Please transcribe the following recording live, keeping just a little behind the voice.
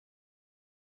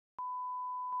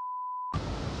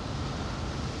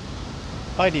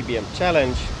IDBM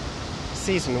Challenge,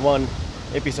 Season 1,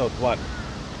 Episode 1.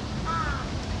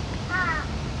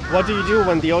 What do you do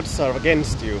when the odds are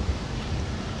against you?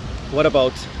 What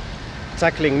about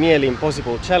tackling nearly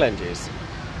impossible challenges?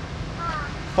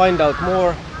 Find out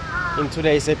more in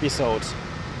today's episode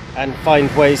and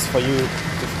find ways for you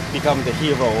to become the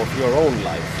hero of your own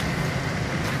life.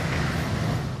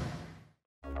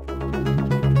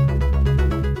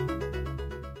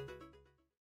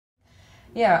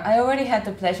 Yeah, I already had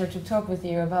the pleasure to talk with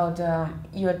you about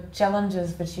your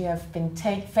challenges which you have been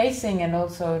facing and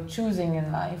also choosing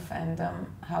in life, and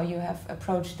how you have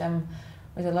approached them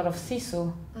with a lot of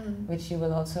sisu, which you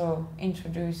will also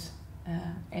introduce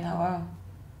in our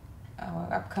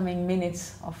upcoming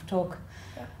minutes of talk.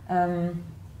 Yeah.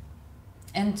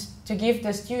 And to give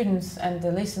the students and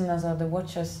the listeners or the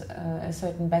watchers a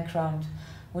certain background,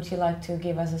 would you like to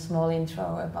give us a small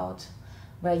intro about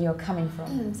where you're coming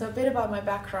from? So a bit about my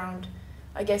background.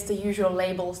 I guess the usual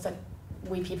labels that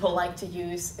we people like to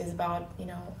use is about,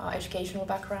 educational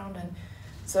background. And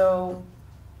so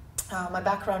my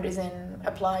background is in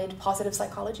applied positive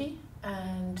psychology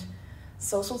and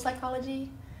social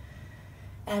psychology.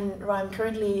 And I'm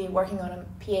currently working on a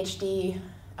PhD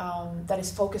that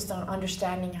is focused on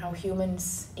understanding how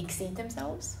humans exceed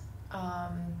themselves.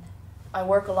 I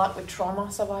work a lot with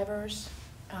trauma survivors.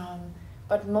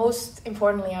 But most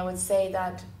importantly, I would say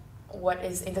that what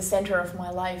is in the center of my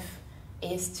life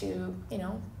is to,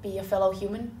 be a fellow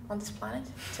human on this planet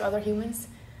to other humans,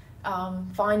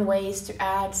 find ways to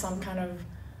add some kind of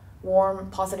warm,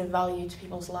 positive value to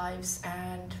people's lives,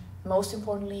 and most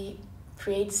importantly,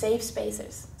 create safe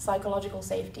spaces, psychological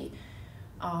safety,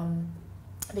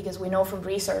 because we know from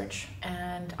research,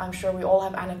 and I'm sure we all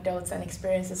have anecdotes and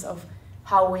experiences of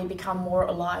how we become more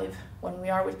alive when we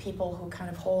are with people who kind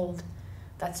of hold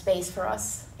that space for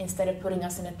us, instead of putting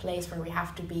us in a place where we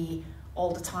have to be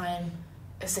all the time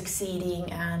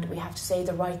succeeding and we have to say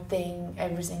the right thing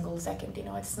every single second.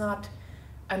 It's not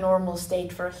a normal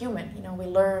state for a human. We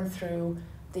learn through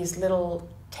these little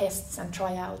tests and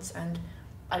tryouts, and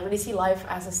I really see life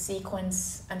as a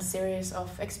sequence and series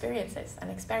of experiences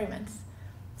and experiments.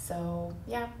 So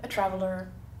yeah, a traveler,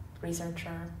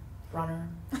 researcher, runner.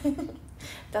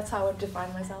 That's how I would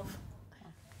define myself.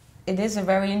 It is a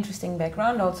very interesting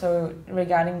background also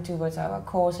regarding towards our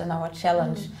course and our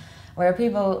challenge, where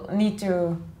people need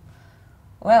to,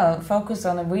 focus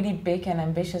on a really big and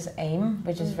ambitious aim,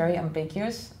 which is very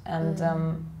ambiguous, and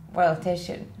they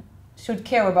should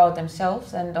care about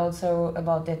themselves and also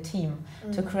about their team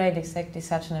to create exactly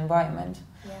such an environment.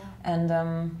 Yeah. And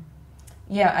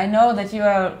I know that you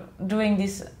are doing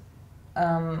these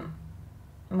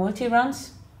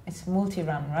multi-runs. It's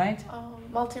multi-run, right?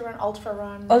 Multi-run,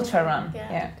 ultra-run. Ultra-run,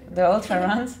 yeah. The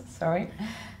ultra-runs, sorry.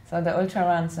 So the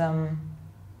ultra-runs,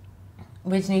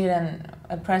 which need an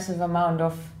impressive amount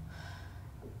of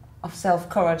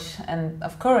self-courage and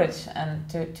of courage, and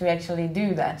to actually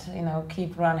do that,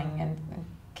 keep running and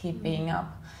keep being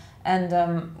up.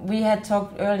 And we had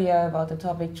talked earlier about the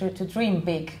topic to dream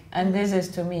big, and this is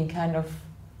to me kind of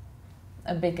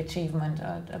a big achievement,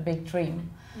 a big dream.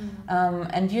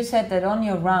 And you said that on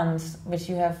your runs, which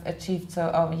you have achieved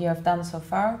you have done so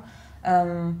far,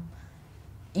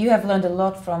 you have learned a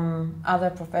lot from other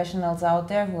professionals out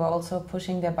there who are also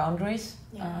pushing their boundaries,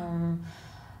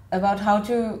 about how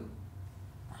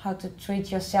to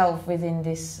treat yourself within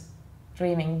this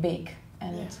dreaming big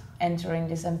and entering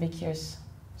these ambiguous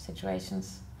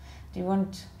situations. Do you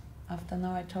want, after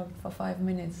now I talked for 5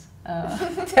 minutes,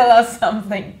 tell us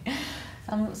something?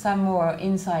 Some more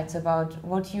insights about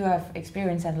what you have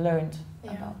experienced and learned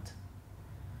about.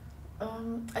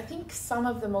 I think some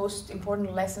of the most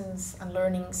important lessons and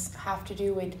learnings have to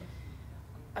do with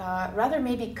rather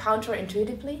maybe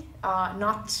counterintuitively,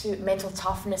 not to mental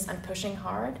toughness and pushing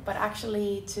hard, but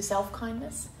actually to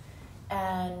self-kindness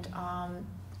and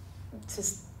to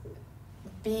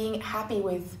being happy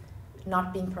with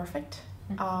not being perfect,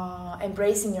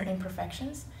 embracing your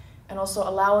imperfections, and also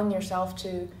allowing yourself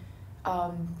to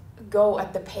go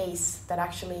at the pace that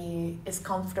actually is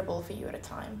comfortable for you at a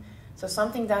time. So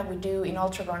something that we do in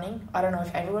ultra running, I don't know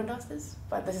if everyone does this,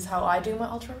 but this is how I do my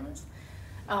ultra runs,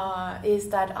 is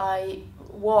that I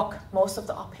walk most of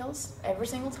the uphills every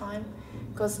single time,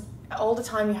 because all the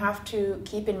time you have to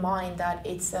keep in mind that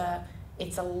it's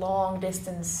a long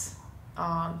distance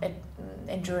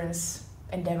endurance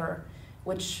endeavor,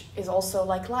 which is also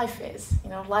like life is.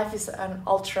 Life is an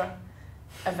ultra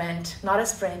event, not a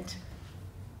sprint.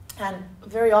 And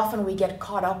very often we get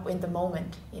caught up in the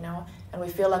moment, and we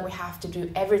feel like we have to do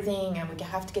everything and we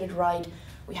have to get it right.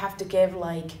 We have to give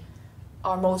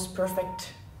our most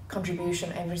perfect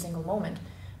contribution every single moment.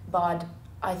 But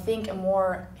I think a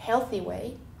more healthy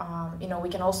way, we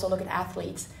can also look at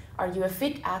athletes. Are you a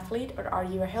fit athlete or are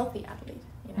you a healthy athlete?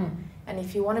 And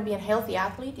if you want to be a healthy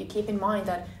athlete, you keep in mind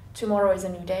that tomorrow is a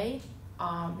new day,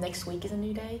 next week is a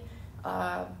new day.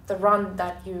 The run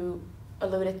that you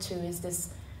alluded to is this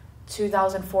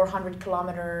 2,400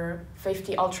 kilometer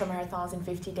 50 ultra marathons in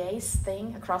 50 days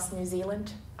thing across New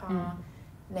Zealand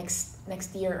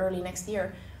next year, early next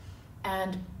year.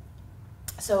 And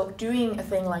so doing a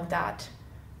thing like that,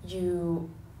 you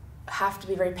have to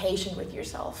be very patient with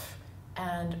yourself.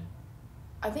 And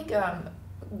I think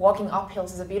walking up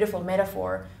hills is a beautiful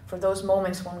metaphor for those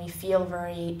moments when we feel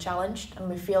very challenged and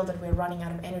we feel that we're running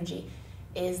out of energy,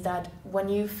 is that when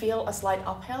you feel a slight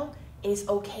uphill, it is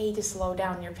okay to slow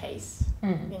down your pace,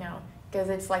 because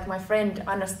it's like my friend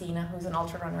Anna-Stina, who's an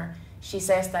ultra runner, she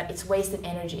says that it's wasted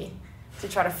energy to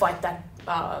try to fight that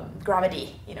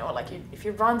gravity, if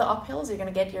you run the uphills, you're going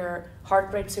to get your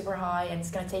heart rate super high and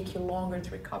it's going to take you longer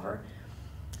to recover.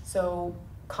 So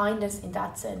kindness in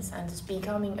that sense, and just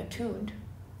becoming attuned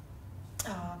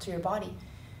to your body,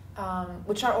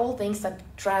 which are all things that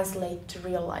translate to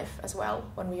real life as well,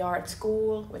 when we are at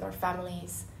school, with our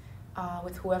families,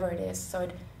 with whoever it is. So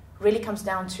it really comes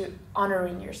down to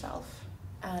honoring yourself.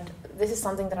 And this is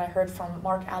something that I heard from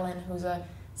Mark Allen, who's a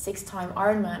 6-time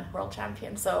Ironman world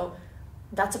champion. So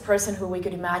that's a person who we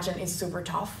could imagine is super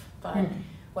tough. But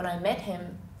when I met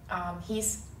him,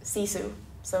 he's sisu.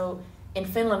 So in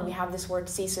Finland, we have this word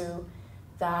sisu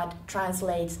that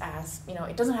translates as,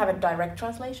 it doesn't have a direct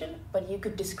translation, but you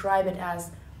could describe it as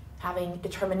having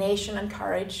determination and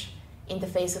courage in the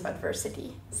face of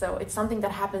adversity. So it's something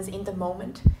that happens in the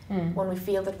moment when we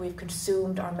feel that we've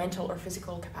consumed our mental or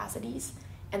physical capacities,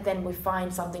 and then we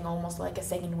find something almost like a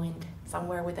second wind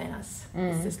somewhere within us.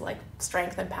 It's this like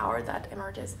strength and power that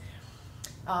emerges.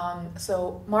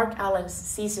 So Mark Allen's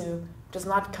sisu does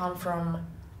not come from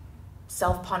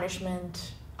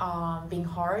self-punishment, being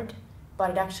hard, but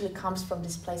it actually comes from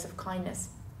this place of kindness.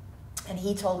 And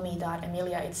he told me that,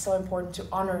 Emilia, it's so important to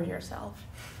honor yourself,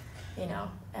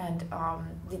 and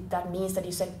that means that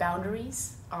you set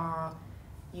boundaries,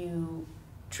 you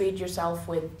treat yourself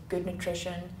with good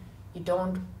nutrition, you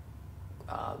don't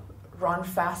run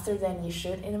faster than you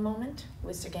should in a moment,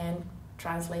 which again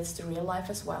translates to real life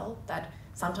as well, that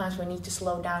sometimes we need to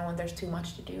slow down when there's too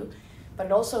much to do. But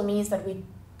it also means that we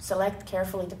select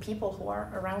carefully the people who are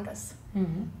around us.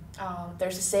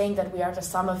 There's a saying that we are the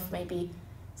sum of maybe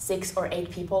 6 or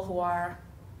 8 people who are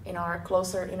in our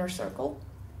closer inner circle.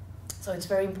 So it's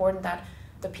very important that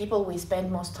the people we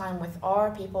spend most time with are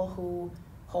people who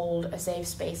hold a safe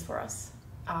space for us.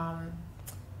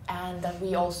 And that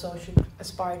we also should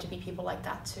aspire to be people like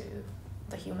that to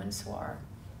the humans who are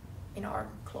in our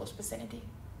close vicinity.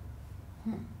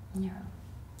 Yeah.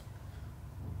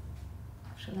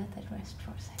 I should let that rest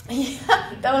for a second.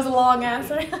 Yeah, that was a long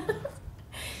answer.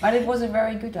 But it was a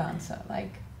very good answer,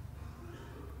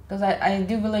 because I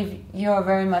do believe you are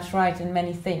very much right in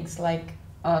many things,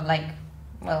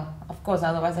 well, of course,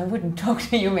 otherwise I wouldn't talk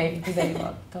to you maybe today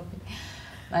about the topic.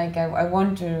 I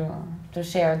want to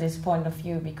share this point of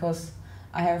view, because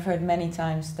I have heard many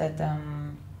times that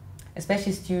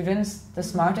especially students, the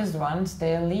smartest ones,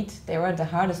 the elite, they were the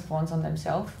hardest ones on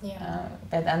themselves. Yeah.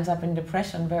 That ends up in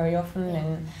depression very often,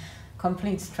 in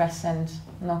complete stress and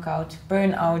knockout,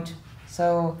 burnout.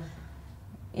 So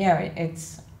yeah,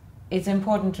 it's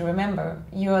important to remember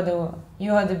you are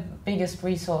the biggest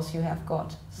resource you have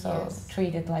got. So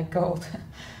treat it like gold.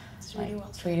 It's really well.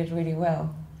 Treat it really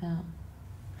well. Yeah.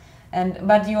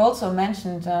 But you also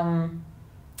mentioned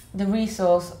the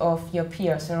resource of your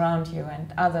peers around you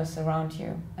and others around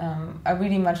you. I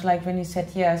really much like when you said,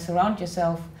 surround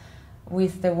yourself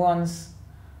with the ones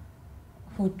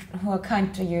who are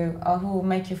kind to you or who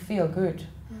make you feel good.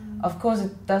 Of course,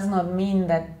 it does not mean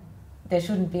that there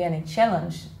shouldn't be any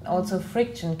challenge. Also,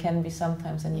 friction can be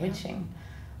sometimes enriching,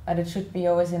 but it should be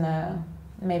always in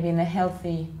a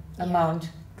healthy amount.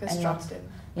 Constructive.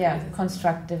 And not,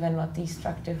 constructive and not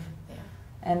destructive. Yeah.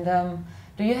 And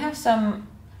do you have some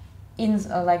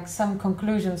some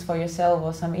conclusions for yourself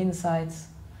or some insights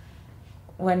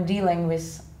when dealing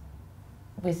with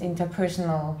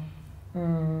interpersonal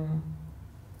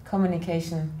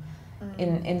communication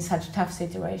in such tough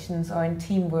situations, or in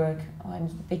teamwork, or in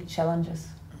big challenges?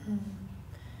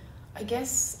 I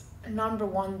guess number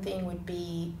one thing would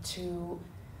be to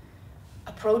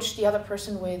approach the other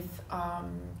person with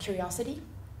curiosity.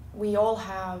 We all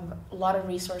have a lot of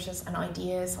resources and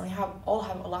ideas, and we all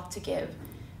have a lot to give.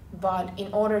 But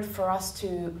in order for us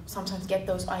to sometimes get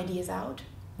those ideas out,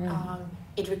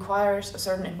 it requires a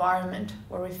certain environment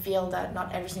where we feel that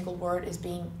not every single word is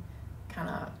being kind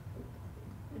of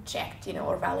checked,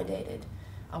 or validated,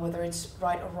 whether it's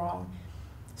right or wrong.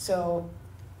 So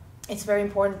it's very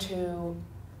important to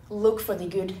look for the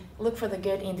good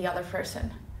in the other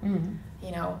person.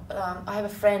 I have a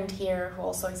friend here who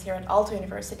also is here at Aalto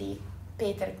University,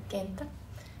 Peter Kenta,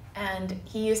 and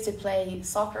he used to play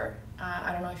soccer.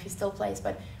 I don't know if he still plays,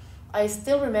 but I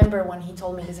still remember when he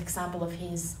told me this example of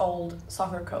his old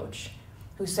soccer coach,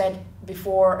 who said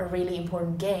before a really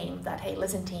important game that, hey,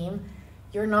 listen team,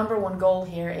 your number one goal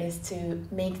here is to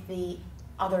make the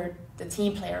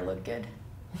team player look good.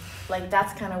 Like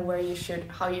that's kind of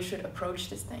how you should approach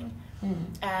this thing.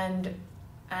 And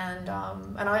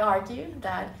I argue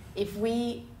that if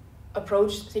we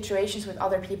approach situations with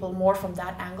other people more from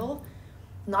that angle,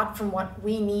 not from what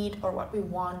we need or what we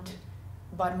want,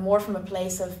 but more from a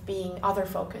place of being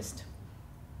other-focused,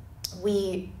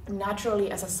 we naturally,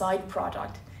 as a side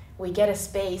product, we get a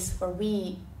space where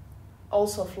we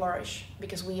also flourish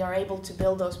because we are able to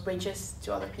build those bridges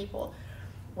to other people.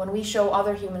 When we show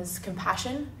other humans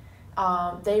compassion,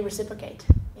 they reciprocate.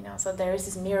 So there is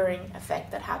this mirroring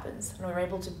effect that happens, and we're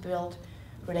able to build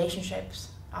relationships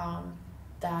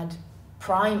that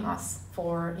prime us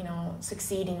for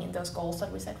succeeding in those goals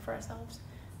that we set for ourselves.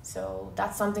 So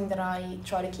that's something that I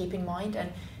try to keep in mind,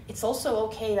 and it's also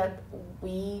okay that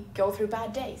we go through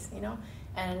bad days,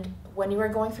 and when you are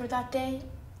going through that day,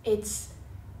 it's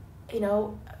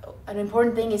an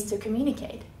important thing is to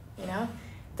communicate.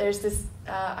 There's this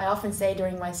I often say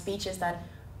during my speeches that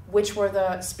which were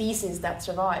the species that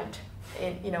survived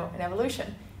in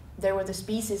evolution. They were the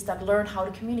species that learned how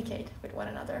to communicate with one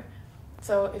another.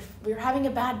 So if we're having a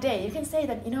bad day, you can say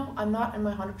that, I'm not in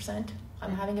my 100%,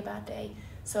 I'm having a bad day.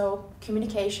 So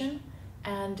communication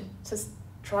and just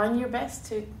trying your best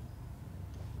to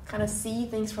kind of see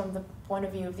things from the point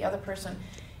of view of the other person.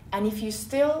 And if you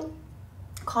still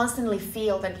constantly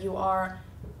feel that you are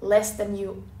less than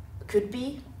you could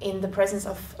be in the presence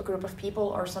of a group of people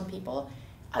or some people,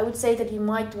 I would say that you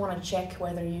might want to check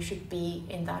whether you should be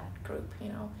in that group.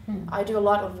 I do a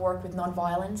lot of work with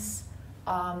nonviolence.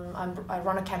 I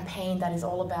run a campaign that is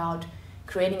all about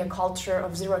creating a culture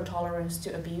of zero tolerance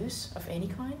to abuse of any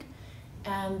kind.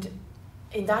 And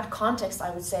in that context,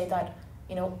 I would say that,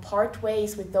 part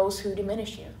ways with those who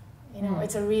diminish you.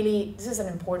 This is an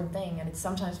important thing, and it's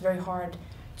sometimes very hard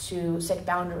to set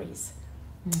boundaries.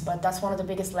 But that's one of the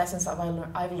biggest lessons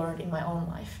I've learned in my own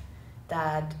life.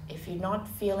 That if you're not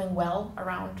feeling well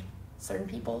around certain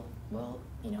people, well,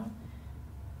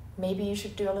 maybe you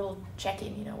should do a little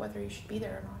check-in, whether you should be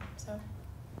there or not.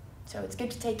 So it's good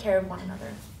to take care of one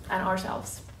another and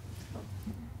ourselves.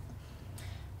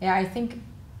 Yeah, I think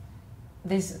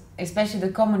this, especially the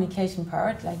communication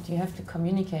part, like you have to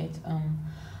communicate.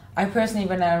 I personally,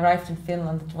 when I arrived in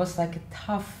Finland, it was like a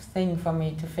tough thing for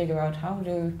me to figure out how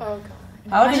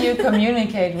do you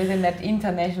communicate within that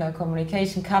international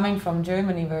communication, coming from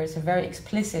Germany where it's a very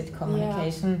explicit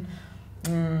communication,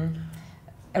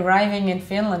 arriving in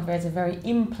Finland where it's a very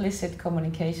implicit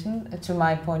communication, to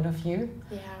my point of view.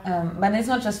 But it's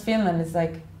not just Finland, it's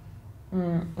like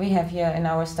we have here in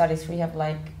our studies, we have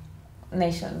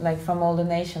from all the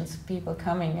nations, people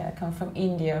come from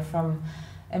India, from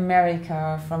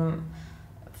America, from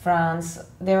France.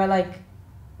 They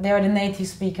are the native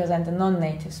speakers and the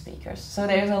non-native speakers. So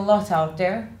there's a lot out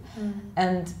there.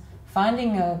 And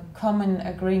finding a common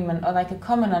agreement or like a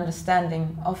common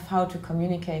understanding of how to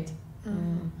communicate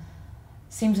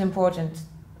seems important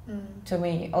to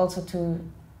me. Also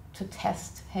to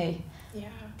test, hey,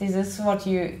 this is what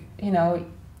you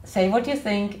say what you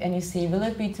think, and you see, will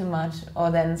it be too much?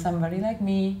 Or then somebody like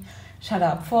me, shut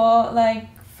up for like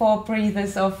 4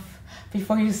 breaths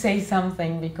before you say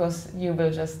something, because you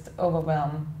will just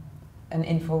overwhelm an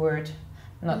introvert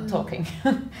not talking.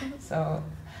 So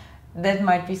that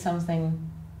might be something,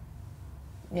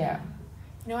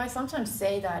 I sometimes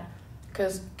say that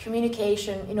because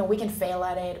communication, we can fail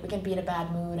at it, we can be in a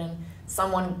bad mood, and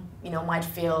someone, might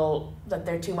feel that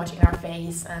they're too much in our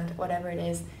face and whatever it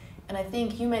is. And I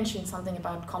think you mentioned something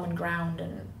about common ground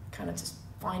and kind of just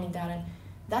finding that, and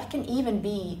that can even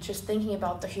be just thinking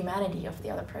about the humanity of the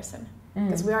other person.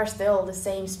 Because we are still the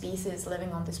same species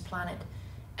living on this planet,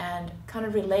 and kind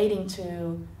of relating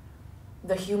to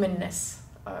the humanness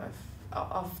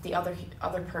of the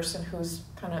other person who's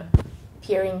kind of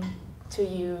peering to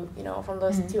you, from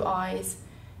those two eyes,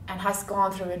 and has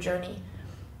gone through a journey.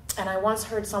 And I once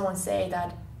heard someone say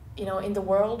that, in the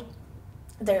world,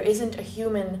 there isn't a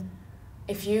human,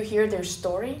 if you hear their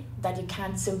story, that you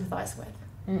can't sympathize with.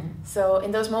 So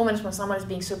in those moments when someone is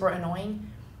being super annoying,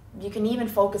 you can even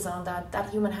focus on that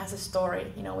human has a story,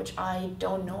 which I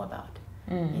don't know about,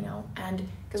 and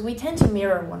because we tend to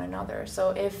mirror one another. So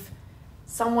if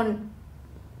someone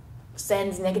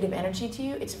sends negative energy to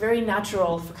you, it's very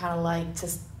natural for kind of like to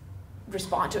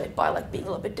respond to it by like being a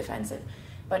little bit defensive.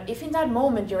 But if in that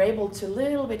moment you're able to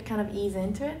little bit kind of ease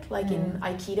into it, like in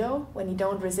Aikido, when you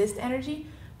don't resist energy,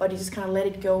 but you just kind of let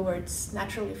it go where it's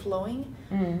naturally flowing,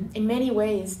 in many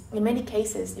ways, in many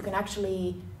cases, you can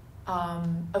actually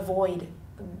avoid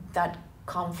that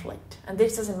conflict. And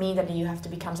this doesn't mean that you have to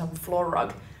become some floor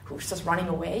rug who's just running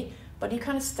away, but you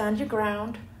kind of stand your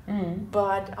ground,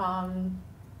 but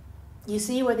you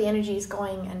see where the energy is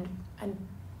going, and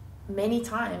many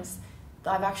times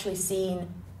I've actually seen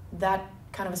that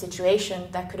kind of a situation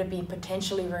that could have been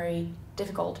potentially very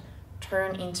difficult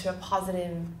turn into a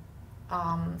positive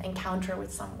encounter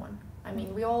with someone. I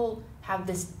mean, we all have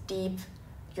this deep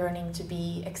yearning to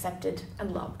be accepted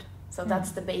and loved. So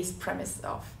that's the base premise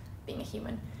of being a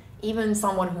human. Even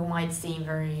someone who might seem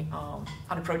very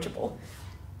unapproachable,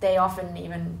 they often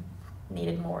even need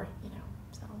it more, you know.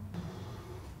 So.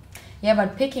 Yeah,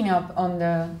 but picking up on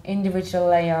the individual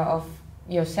layer of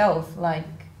yourself, like,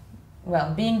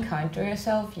 well, being kind to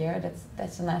yourself, yeah,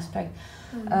 that's an aspect.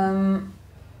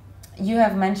 You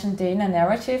have mentioned the inner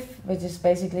narrative, which is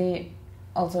basically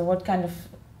also what kind of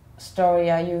story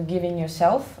are you giving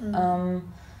yourself.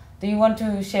 Do you want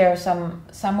to share some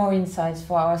more insights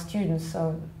for our students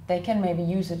so they can maybe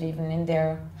use it even in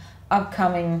their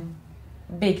upcoming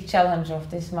big challenge of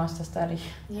this master study?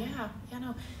 Yeah,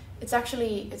 no. It's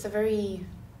a very,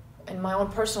 in my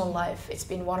own personal life, it's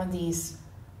been one of these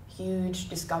huge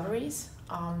discoveries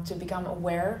to become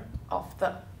aware of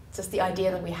just the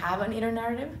idea that we have an inner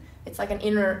narrative. It's like an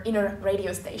inner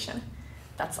radio station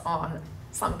that's on.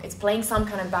 It's playing some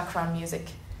kind of background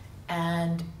music,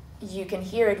 and you can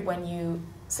hear it when you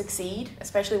succeed,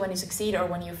 especially when you succeed or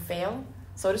when you fail,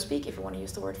 so to speak, if you want to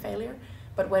use the word failure,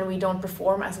 but when we don't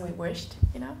perform as we wished,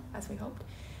 you know, as we hoped.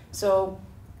 So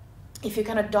if you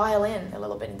kind of dial in a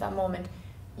little bit in that moment,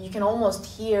 you can almost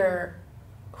hear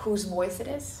whose voice it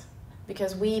is,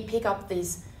 because we pick up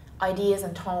these ideas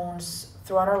and tones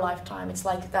throughout our lifetime. It's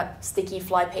like that sticky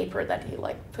fly paper that you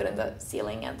like put in the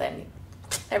ceiling and then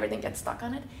everything gets stuck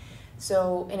on it.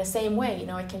 So in the same way, you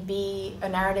know, it can be a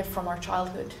narrative from our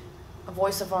childhood, a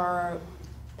voice of our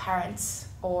parents,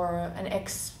 or an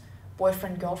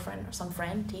ex-boyfriend, girlfriend, or some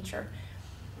friend, teacher.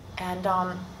 And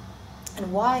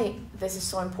why this is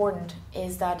so important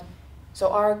is that, so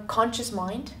our conscious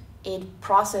mind, it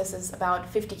processes about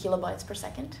 50 kilobytes per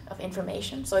second of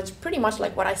information. So it's pretty much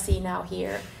like what I see now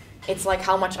here. It's like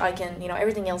how much I can, you know,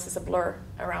 everything else is a blur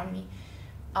around me.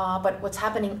 But what's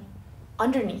happening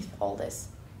underneath all this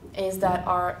is that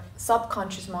our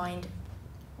subconscious mind,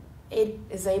 it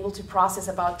is able to process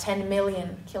about 10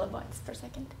 million kilobytes per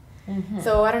second.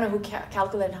 So I don't know who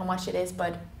calculated how much it is,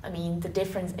 but I mean, the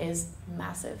difference is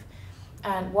massive.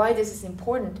 And why this is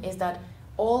important is that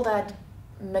all that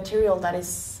material that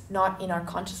is not in our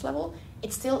conscious level,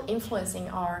 it's still influencing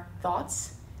our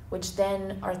thoughts, which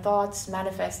then our thoughts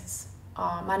manifest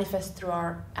through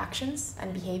our actions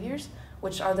and behaviors,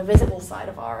 which are the visible side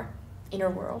of our inner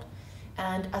world.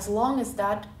 And as long as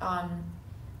that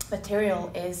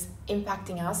material is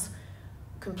impacting us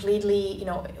completely, you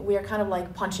know, we are kind of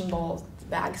like punching ball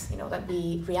bags, you know, that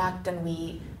we react, and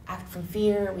we act from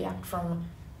fear, we act from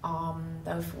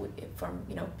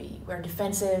you know, we're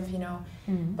defensive, you know.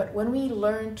 But when we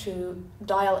learn to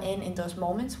dial in those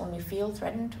moments when we feel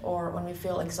threatened or when we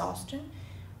feel exhaustion,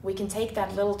 we can take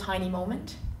that little tiny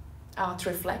moment to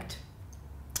reflect.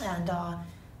 And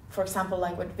for example,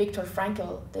 like what Viktor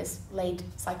Frankl, this late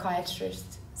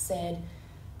psychiatrist, said,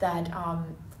 that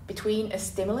between a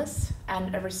stimulus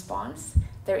and a response,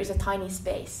 there is a tiny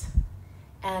space.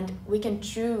 And we can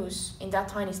choose, in that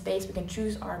tiny space, we can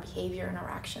choose our behavior and our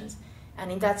actions.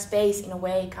 And in that space, in a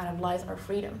way, kind of lies our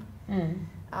freedom.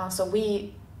 So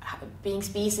we, being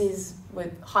species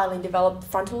with highly developed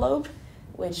frontal lobe,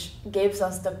 which gives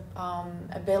us the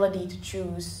ability to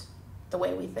choose the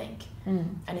way we think.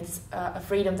 And it's a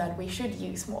freedom that we should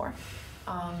use more.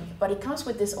 But it comes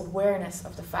with this awareness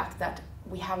of the fact that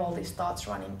we have all these thoughts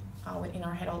running in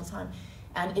our head all the time.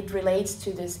 And it relates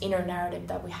to this inner narrative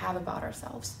that we have about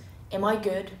ourselves. Am I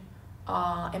good?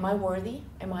 Am I worthy?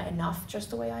 Am I enough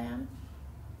just the way I am?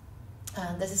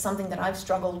 And this is something that I've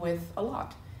struggled with a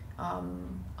lot.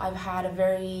 I've had a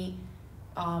very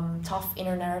tough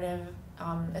inner narrative,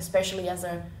 especially as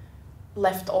a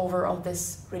leftover of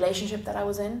this relationship that I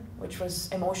was in, which was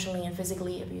emotionally and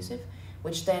physically abusive,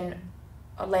 which then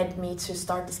led me to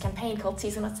start this campaign called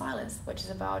Sisu Not Silence, which is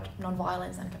about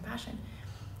nonviolence and compassion.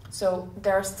 So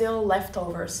there are still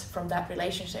leftovers from that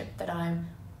relationship that I'm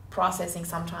processing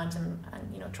sometimes and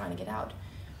you know, trying to get out.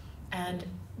 And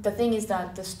the thing is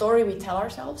that the story we tell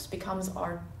ourselves becomes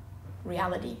our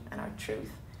reality and our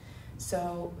truth.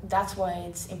 So that's why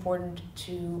it's important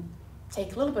to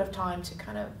take a little bit of time to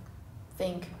kind of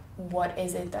think, what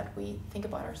is it that we think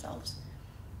about ourselves?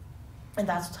 And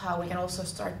that's how we can also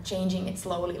start changing it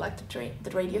slowly, like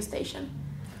the radio station.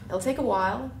 It'll take a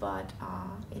while, but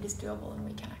it is doable, and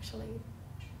we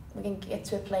can get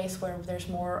to a place where there's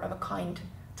more of a kind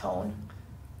tone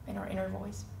in our inner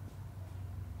voice.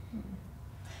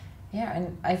 Yeah,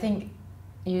 and I think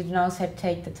you now said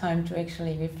take the time to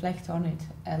actually reflect on it,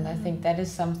 and I think that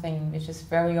is something which is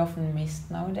very often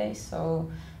missed nowadays. So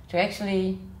to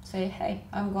actually say, hey,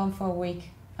 I'm gone for a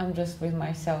week, I'm just with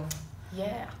myself.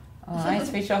 Yeah. I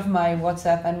switch off my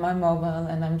WhatsApp and my mobile,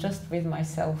 and I'm just with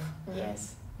myself.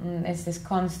 Yes. It's this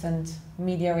constant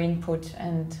media input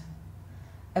and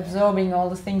absorbing all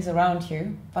the things around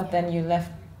you, but then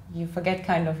you forget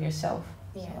kind of yourself.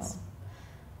 Yes. So,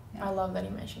 yeah. I love that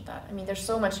you mentioned that. I mean, there's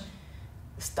so much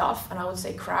stuff, and I would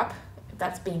say crap,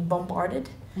 that's being bombarded.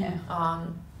 Yeah.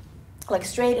 Like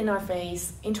straight in our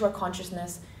face, into our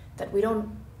consciousness, that we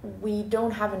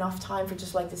don't have enough time for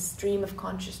just like this stream of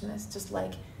consciousness, just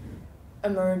like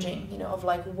emerging, of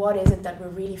like, what is it that we're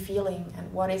really feeling,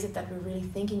 and what is it that we're really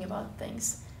thinking about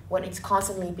things, when it's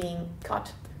constantly being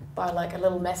cut by like a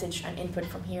little message and input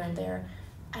from here and there.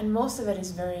 And most of it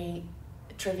is very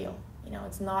trivial,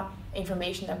 it's not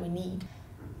information that we need.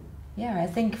 Yeah, I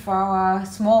think for our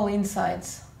small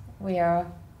insights, we have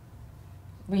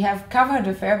covered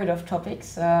a fair bit of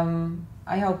topics.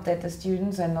 I hope that the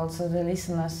students and also the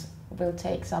listeners will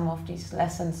take some of these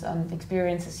lessons and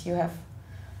experiences you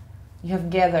have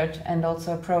gathered and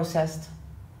also processed,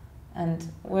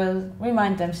 and will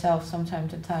remind themselves from time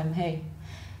to time, hey,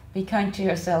 be kind to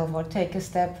yourself, or take a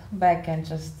step back and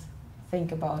just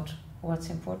think about what's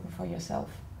important for yourself.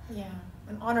 Yeah,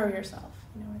 and honor yourself.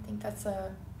 I think that's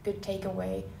a good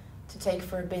takeaway to take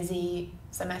for a busy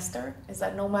semester, is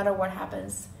that no matter what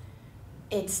happens,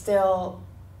 it's still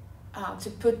to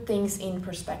put things in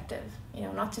perspective,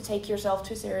 not to take yourself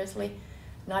too seriously,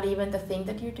 not even the thing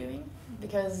that you're doing,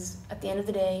 because at the end of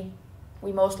the day,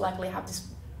 we most likely have this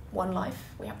one life,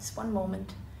 we have this one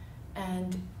moment,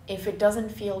 and if it doesn't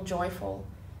feel joyful,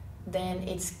 then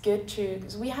it's good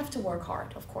because we have to work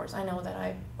hard, of course. I know that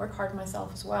I work hard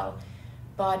myself as well,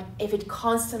 but if it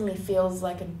constantly feels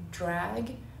like a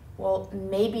drag, well,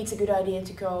 maybe it's a good idea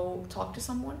to go talk to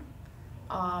someone,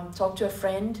 talk to a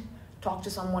friend, talk to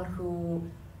someone who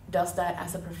does that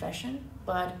as a profession.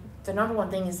 But the number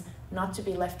one thing is not to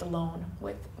be left alone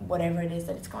with whatever it is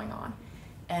that is going on.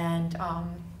 And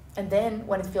then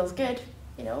when it feels good,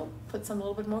 put some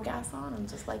little bit more gas on and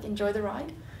just like enjoy the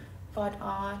ride. But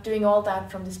doing all that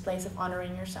from this place of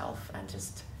honoring yourself and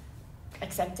just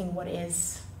accepting what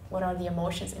are the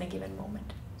emotions in a given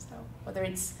moment. So whether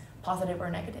it's positive or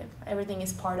negative, everything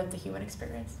is part of the human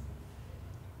experience.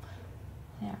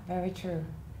 Yeah, very true.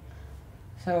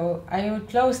 So I will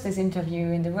close this interview.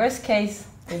 In the worst case,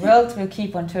 the world will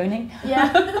keep on turning.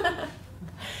 Yeah.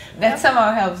 That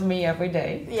somehow helps me every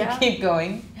day to keep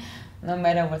going, no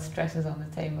matter what stress is on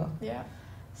the table. Yeah.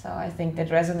 So I think that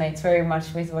resonates very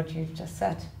much with what you just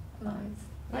said. Nice.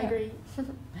 I agree.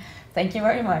 Thank you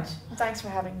very much. Thanks for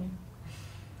having me.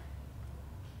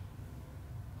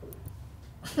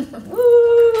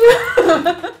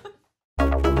 Woo!